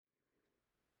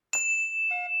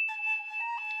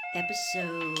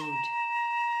Episode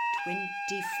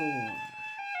 24.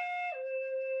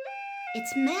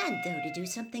 It's mad, though, to do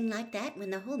something like that when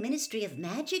the whole Ministry of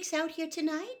Magic's out here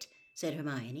tonight, said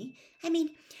Hermione. I mean,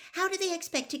 how do they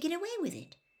expect to get away with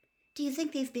it? Do you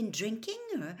think they've been drinking,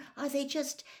 or are they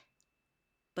just...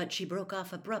 But she broke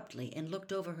off abruptly and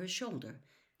looked over her shoulder.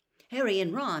 Harry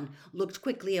and Ron looked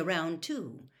quickly around,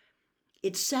 too.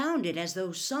 It sounded as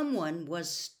though someone was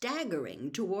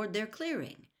staggering toward their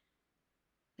clearing.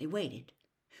 They waited,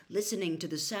 listening to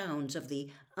the sounds of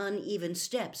the uneven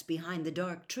steps behind the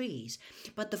dark trees,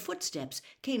 but the footsteps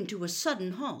came to a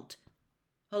sudden halt.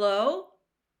 "Hello?"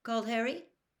 called Harry.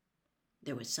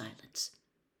 There was silence.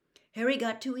 Harry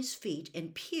got to his feet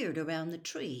and peered around the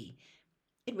tree.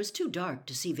 It was too dark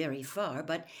to see very far,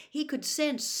 but he could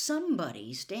sense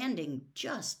somebody standing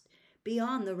just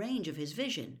beyond the range of his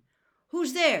vision.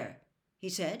 "Who's there?" he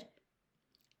said.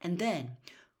 And then,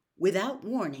 without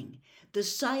warning, the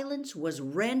silence was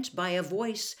rent by a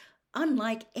voice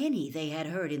unlike any they had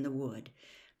heard in the wood.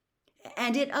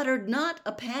 And it uttered not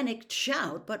a panicked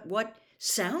shout, but what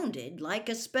sounded like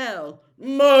a spell.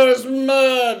 "Mars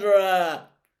Murderer!"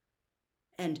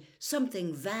 And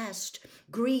something vast,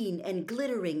 green and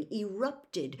glittering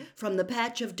erupted from the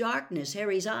patch of darkness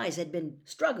Harry's eyes had been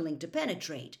struggling to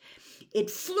penetrate.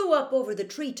 It flew up over the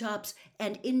treetops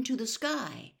and into the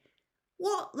sky.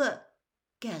 "What the—"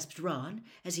 gasped Ron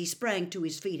as he sprang to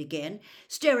his feet again,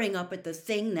 staring up at the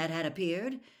thing that had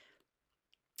appeared.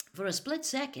 For a split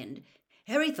second,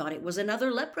 Harry thought it was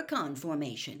another leprechaun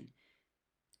formation.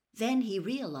 Then he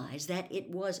realized that it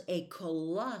was a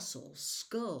colossal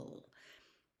skull,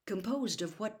 composed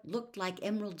of what looked like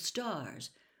emerald stars,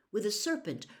 with a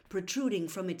serpent protruding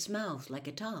from its mouth like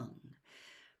a tongue.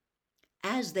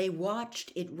 As they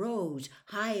watched, it rose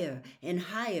higher and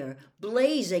higher,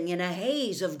 blazing in a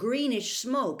haze of greenish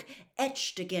smoke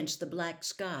etched against the black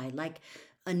sky like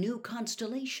a new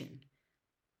constellation.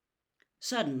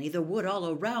 Suddenly, the wood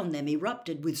all around them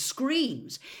erupted with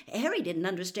screams. Harry didn't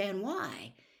understand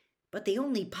why, but the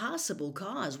only possible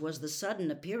cause was the sudden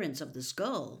appearance of the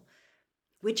skull,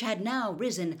 which had now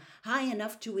risen high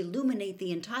enough to illuminate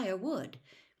the entire wood,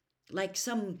 like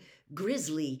some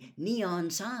grisly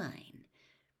neon sign.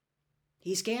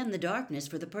 He scanned the darkness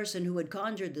for the person who had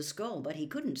conjured the skull, but he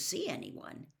couldn't see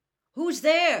anyone. "Who's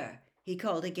there?" he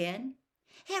called again.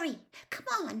 Harry, come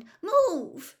on,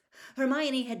 move!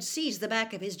 Hermione had seized the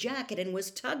back of his jacket and was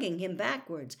tugging him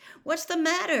backwards. "What's the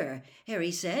matter?"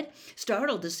 Harry said,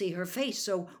 startled to see her face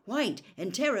so white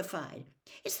and terrified.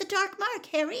 "It's the dark mark,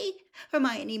 Harry,"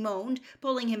 Hermione moaned,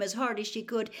 pulling him as hard as she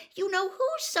could. "You know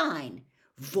whose sign?"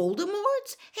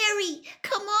 "Voldemort's?" "Harry,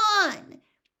 come on!"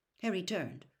 Harry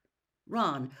turned.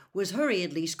 Ron was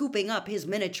hurriedly scooping up his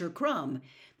miniature crumb.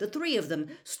 The three of them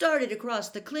started across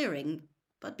the clearing,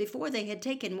 but before they had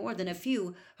taken more than a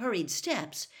few hurried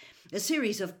steps, a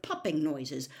series of popping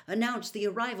noises announced the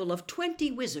arrival of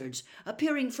 20 wizards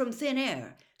appearing from thin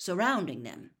air, surrounding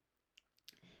them.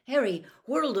 Harry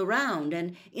whirled around,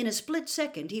 and in a split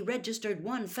second he registered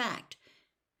one fact.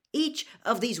 Each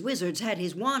of these wizards had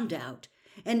his wand out,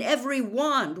 and every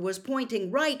wand was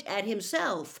pointing right at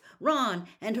himself, Ron,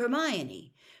 and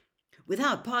Hermione.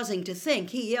 Without pausing to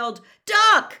think, he yelled,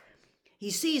 "Duck!" He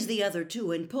seized the other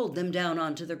two and pulled them down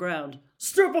onto the ground.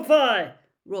 "Stupefy!"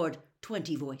 roared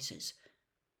 20 voices.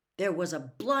 There was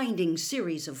a blinding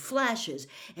series of flashes,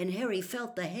 and Harry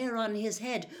felt the hair on his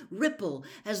head ripple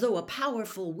as though a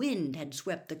powerful wind had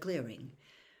swept the clearing.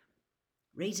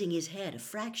 Raising his head a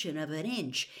fraction of an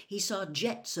inch, he saw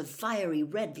jets of fiery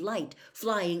red light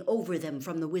flying over them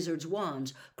from the wizards'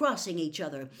 wands, crossing each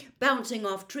other, bouncing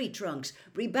off tree trunks,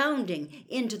 rebounding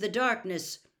into the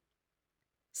darkness.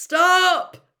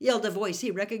 "Stop!" yelled a voice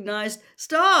he recognized.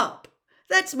 "Stop!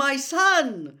 That's my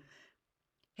son!"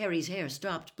 Harry's hair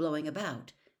stopped blowing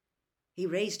about. He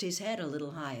raised his head a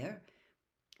little higher.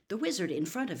 The wizard in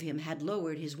front of him had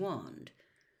lowered his wand.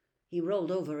 He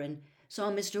rolled over and saw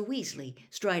Mr. Weasley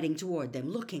striding toward them,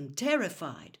 looking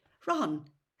terrified. "Ron!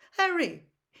 Harry!"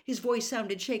 His voice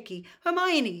sounded shaky.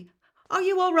 "Hermione! Are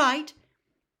you all right?"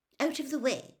 "Out of the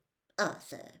way,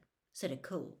 Arthur," said a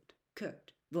cold,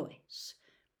 curt voice.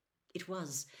 It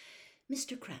was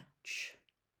Mr. Crouch.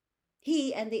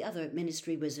 He and the other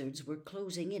Ministry wizards were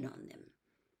closing in on them.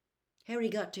 Harry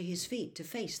got to his feet to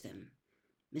face them.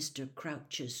 Mr.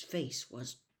 Crouch's face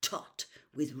was taut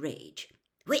with rage.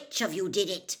 "Which of you did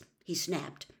it?" he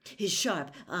snapped, his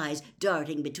sharp eyes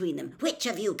darting between them. "Which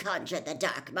of you conjured the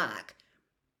dark mark?"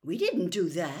 "We didn't do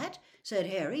that," said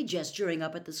Harry, gesturing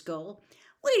up at the skull.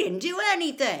 "We didn't do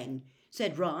anything,"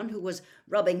 said Ron, who was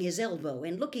rubbing his elbow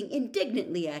and looking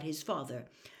indignantly at his father.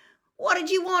 "What did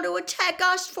you want to attack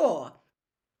us for?"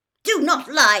 "Do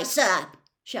not lie, sir!"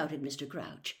 shouted Mr.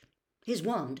 Crouch. His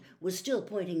wand was still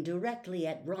pointing directly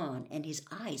at Ron, and his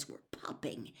eyes were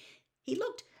popping. He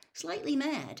looked slightly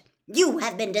mad. "You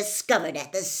have been discovered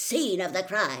at the scene of the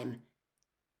crime."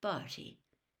 "Barty,"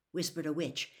 whispered a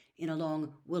witch in a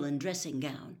long woolen dressing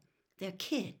gown. "They're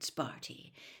kids,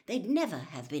 Barty. They'd never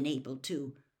have been able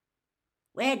to—"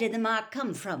 "Where did the mark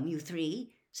come from, you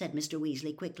three?" said Mr.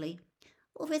 Weasley quickly.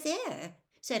 "Over there,"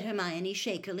 said Hermione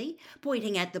shakily,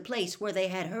 pointing at the place where they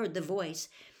had heard the voice.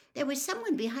 "There was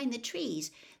someone behind the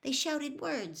trees. They shouted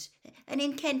words, an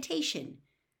incantation."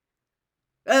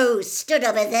 "Oh, stood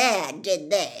over there, did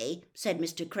they?" said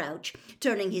Mr. Crouch,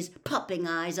 turning his popping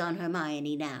eyes on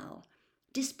Hermione now.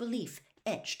 Disbelief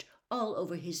etched all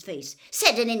over his face.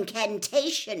 "Said an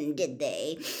incantation, did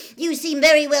they? You seem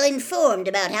very well informed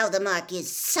about how the mark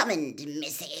is summoned,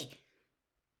 missy."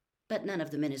 But none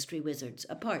of the Ministry wizards,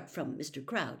 apart from Mr.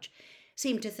 Crouch,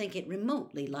 seemed to think it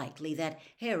remotely likely that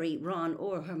Harry, Ron,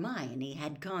 or Hermione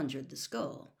had conjured the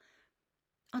skull.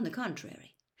 On the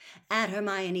contrary, at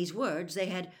Hermione's words they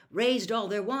had raised all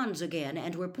their wands again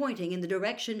and were pointing in the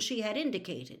direction she had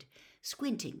indicated,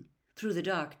 squinting through the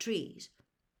dark trees.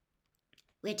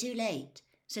 "We're too late,"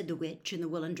 said the witch in the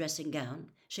woolen dressing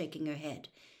gown, shaking her head.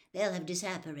 "They'll have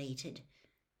disapparated."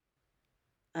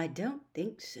 "I don't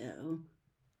think so,"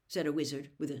 said a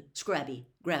wizard with a scrabby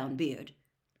brown beard.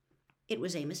 It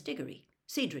was Amos Diggory,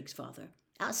 Cedric's father.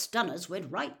 "Our stunners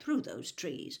went right through those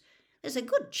trees. There's a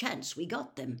good chance we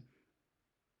got them."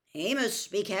 "Amos,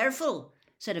 be careful,"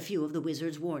 said a few of the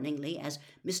wizards warningly as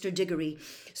Mr. Diggory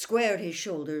squared his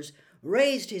shoulders,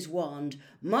 raised his wand,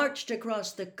 marched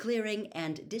across the clearing,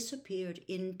 and disappeared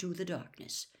into the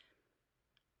darkness.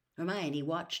 Hermione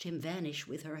watched him vanish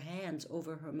with her hands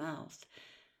over her mouth.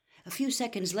 A few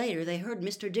seconds later they heard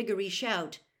Mr. Diggory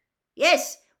shout,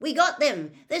 "Yes, we got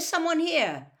them! There's someone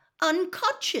here!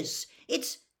 Unconscious!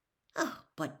 Oh,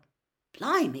 but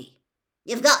blimey!"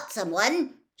 "You've got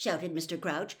someone!" shouted Mr.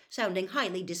 Crouch, sounding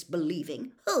highly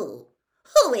disbelieving. "Who?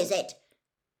 Who is it?"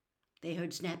 They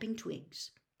heard snapping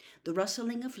twigs, the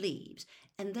rustling of leaves,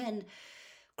 and then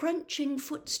crunching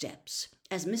footsteps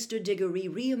as Mr. Diggory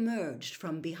re-emerged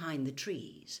from behind the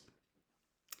trees.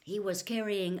 He was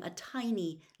carrying a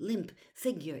tiny, limp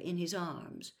figure in his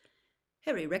arms.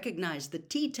 Harry recognized the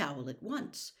tea towel at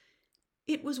once.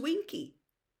 It was Winky.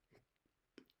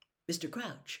 Mr.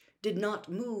 Crouch did not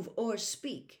move or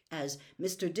speak as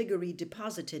Mr. Diggory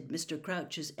deposited Mr.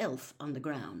 Crouch's elf on the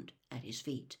ground at his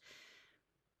feet.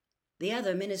 The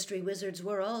other Ministry wizards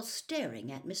were all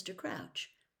staring at Mr.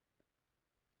 Crouch.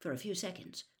 For a few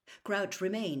seconds, Crouch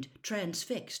remained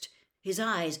transfixed, his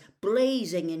eyes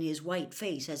blazing in his white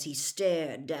face as he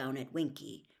stared down at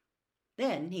Winky.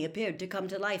 Then he appeared to come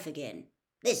to life again.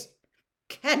 "This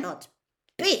cannot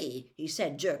be," he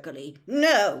said jerkily.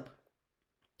 "No."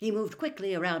 He moved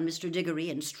quickly around Mr. Diggory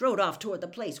and strode off toward the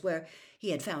place where he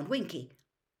had found Winky.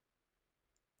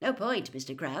 "No point,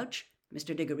 Mr. Crouch,"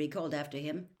 Mr. Diggory called after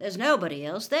him. "There's nobody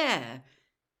else there."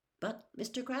 But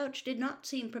Mr. Crouch did not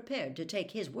seem prepared to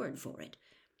take his word for it.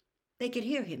 They could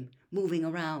hear him moving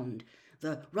around,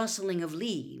 the rustling of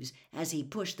leaves as he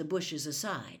pushed the bushes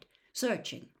aside,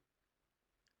 searching.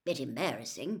 "Bit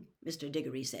embarrassing," Mr.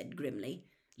 Diggory said grimly,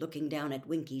 looking down at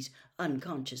Winky's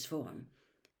unconscious form.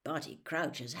 "Barty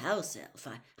Crouch's house elf,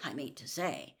 I mean to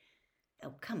say."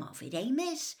 "Oh, come off it,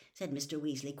 Amos," said Mr.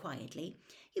 Weasley quietly.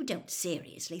 "You don't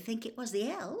seriously think it was the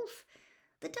elf?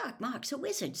 The dark mark's a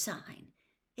wizard sign.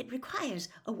 It requires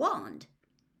a wand."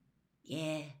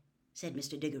 "Yeah," said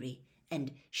Mr. Diggory,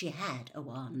 "and she had a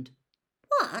wand."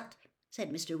 "What?" said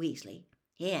Mr. Weasley.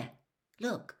 "Here,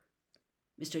 look."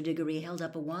 Mr. Diggory held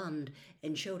up a wand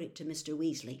and showed it to Mr.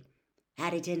 Weasley.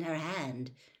 "Had it in her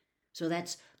hand. So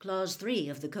that's Clause 3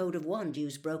 of the Code of Wand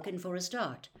Use broken for a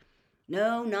start.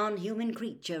 No non-human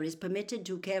creature is permitted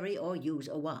to carry or use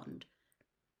a wand."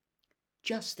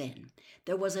 Just then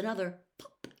there was another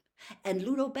pop, and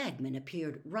Ludo Bagman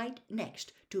appeared right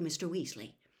next to Mr.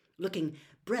 Weasley. Looking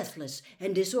breathless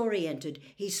and disoriented,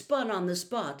 he spun on the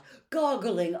spot,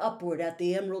 goggling upward at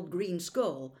the emerald green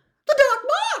skull. "The dark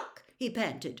mark!" he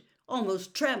panted,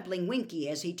 almost trampling Winky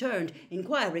as he turned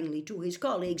inquiringly to his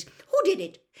colleagues. "Who did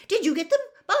it? Did you get them?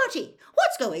 Barty,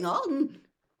 what's going on?"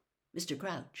 Mr.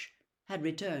 Crouch had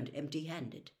returned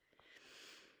empty-handed.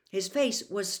 His face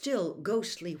was still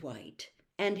ghostly white,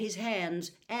 and his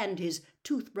hands and his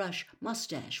toothbrush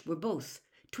mustache were both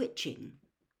twitching.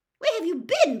 "Where have you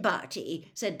been,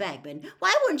 Barty?" said Bagman.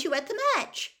 "Why weren't you at the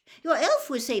match? Your elf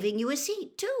was saving you a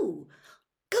seat, too."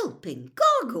 Gulping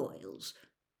gargoyles!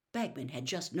 Bagman had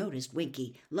just noticed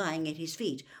Winky lying at his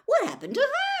feet. "What happened to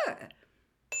her?"